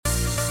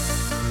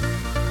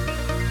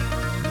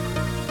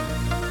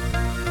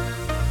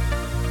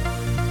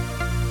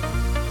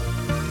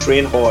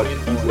Train hard,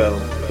 eat well,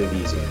 live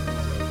easy.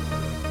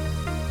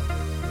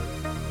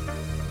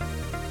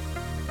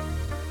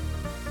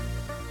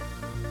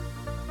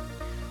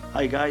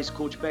 Hi guys,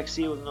 Coach Bex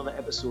here with another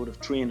episode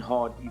of Train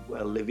Hard, Eat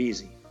Well, Live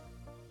Easy.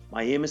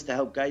 My aim is to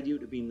help guide you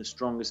to being the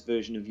strongest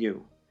version of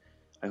you.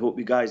 I hope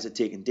you guys are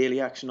taking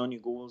daily action on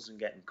your goals and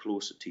getting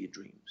closer to your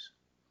dreams.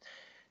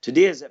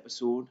 Today's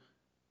episode,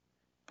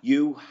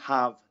 you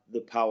have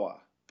the power.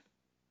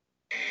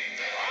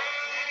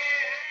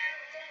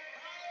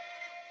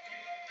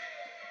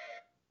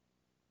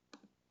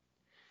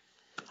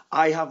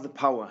 I have the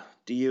power,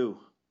 do you?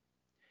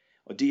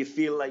 Or do you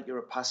feel like you're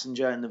a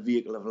passenger in the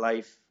vehicle of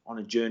life on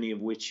a journey of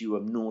which you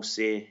have no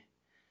say,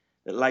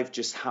 that life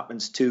just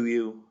happens to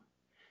you,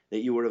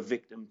 that you are a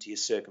victim to your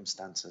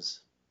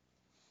circumstances?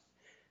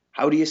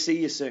 How do you see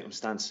your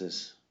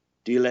circumstances?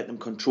 Do you let them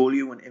control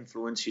you and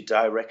influence your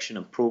direction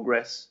and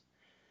progress?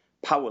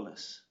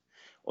 Powerless.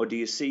 Or do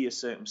you see your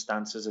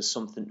circumstances as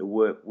something to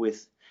work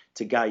with,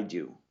 to guide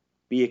you,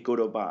 be it good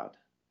or bad,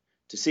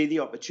 to see the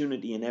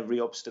opportunity in every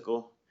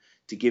obstacle,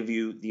 to give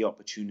you the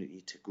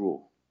opportunity to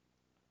grow?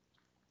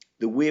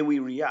 The way we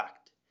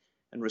react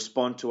and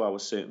respond to our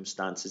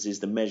circumstances is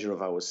the measure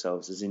of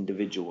ourselves as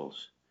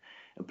individuals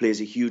and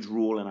plays a huge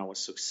role in our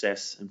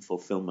success and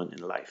fulfillment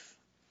in life.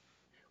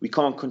 We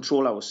can't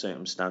control our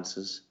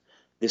circumstances.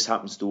 This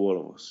happens to all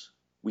of us.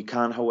 We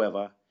can,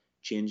 however,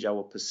 change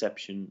our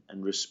perception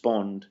and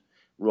respond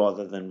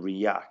rather than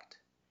react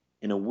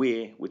in a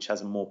way which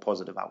has a more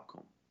positive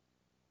outcome.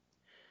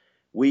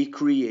 We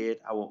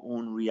create our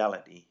own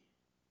reality.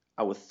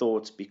 Our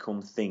thoughts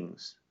become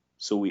things,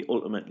 so we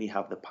ultimately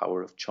have the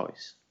power of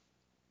choice.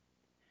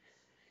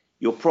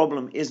 Your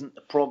problem isn't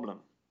the problem.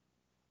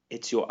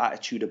 It's your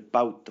attitude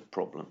about the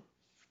problem.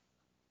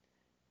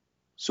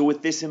 So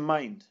with this in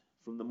mind,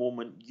 from the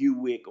moment you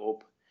wake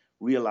up,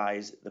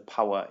 realize the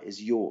power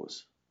is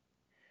yours.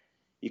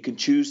 You can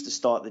choose to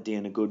start the day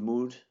in a good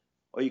mood,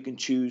 or you can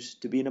choose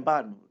to be in a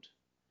bad mood.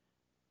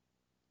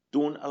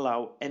 Don't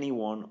allow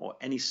anyone or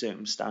any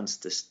circumstance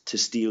to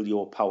steal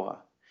your power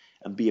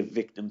and be a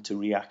victim to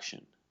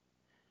reaction.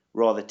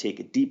 Rather, take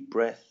a deep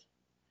breath,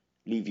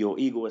 leave your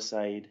ego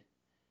aside,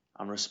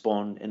 and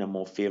respond in a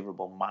more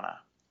favorable manner.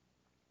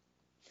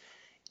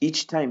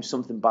 Each time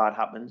something bad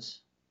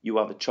happens, you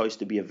have a choice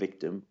to be a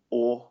victim,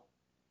 or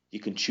you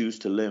can choose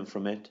to learn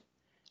from it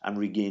and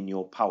regain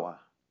your power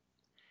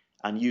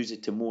and use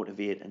it to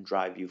motivate and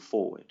drive you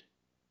forward.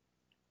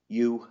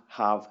 You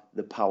have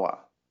the power.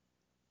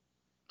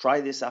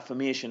 Try this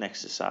affirmation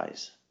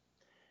exercise.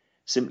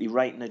 Simply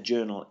write in a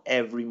journal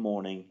every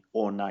morning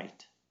or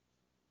night.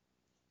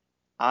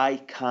 I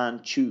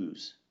can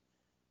choose,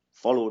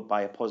 followed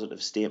by a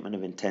positive statement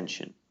of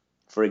intention.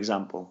 For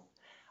example,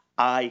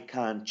 I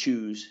can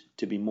choose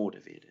to be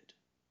motivated.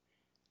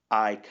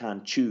 I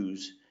can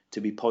choose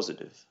to be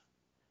positive.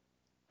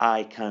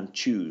 I can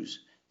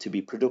choose to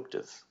be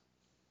productive.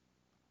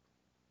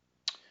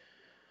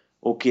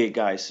 Okay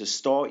guys, so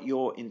start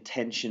your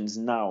intentions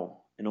now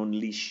and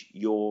unleash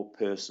your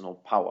personal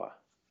power.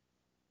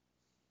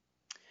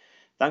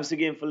 Thanks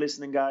again for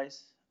listening,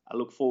 guys. I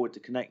look forward to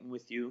connecting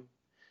with you.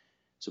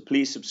 So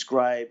please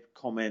subscribe,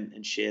 comment,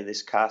 and share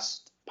this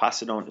cast.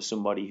 Pass it on to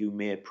somebody who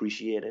may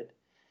appreciate it.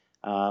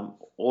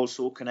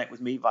 Also connect with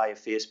me via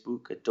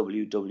Facebook at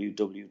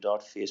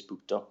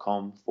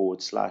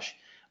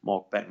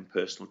www.facebook.com/Mark Benton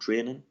Personal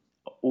Training.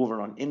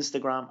 Over on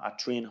Instagram at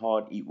Train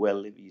Hard, Eat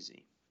Well, Live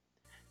Easy.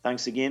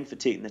 Thanks again for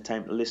taking the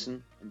time to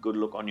listen, and good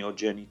luck on your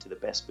journey to the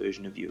best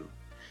version of you.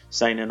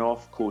 Signing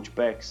off, Coach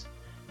Bex.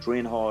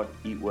 Train hard,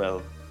 eat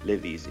well,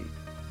 live easy.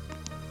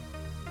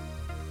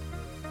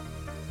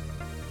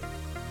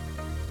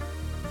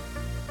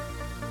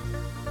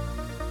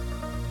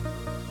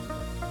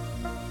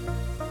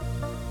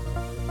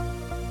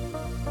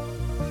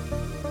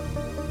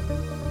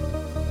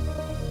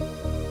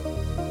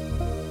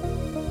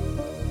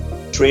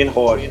 Train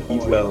hard,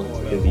 eat well,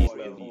 live easy.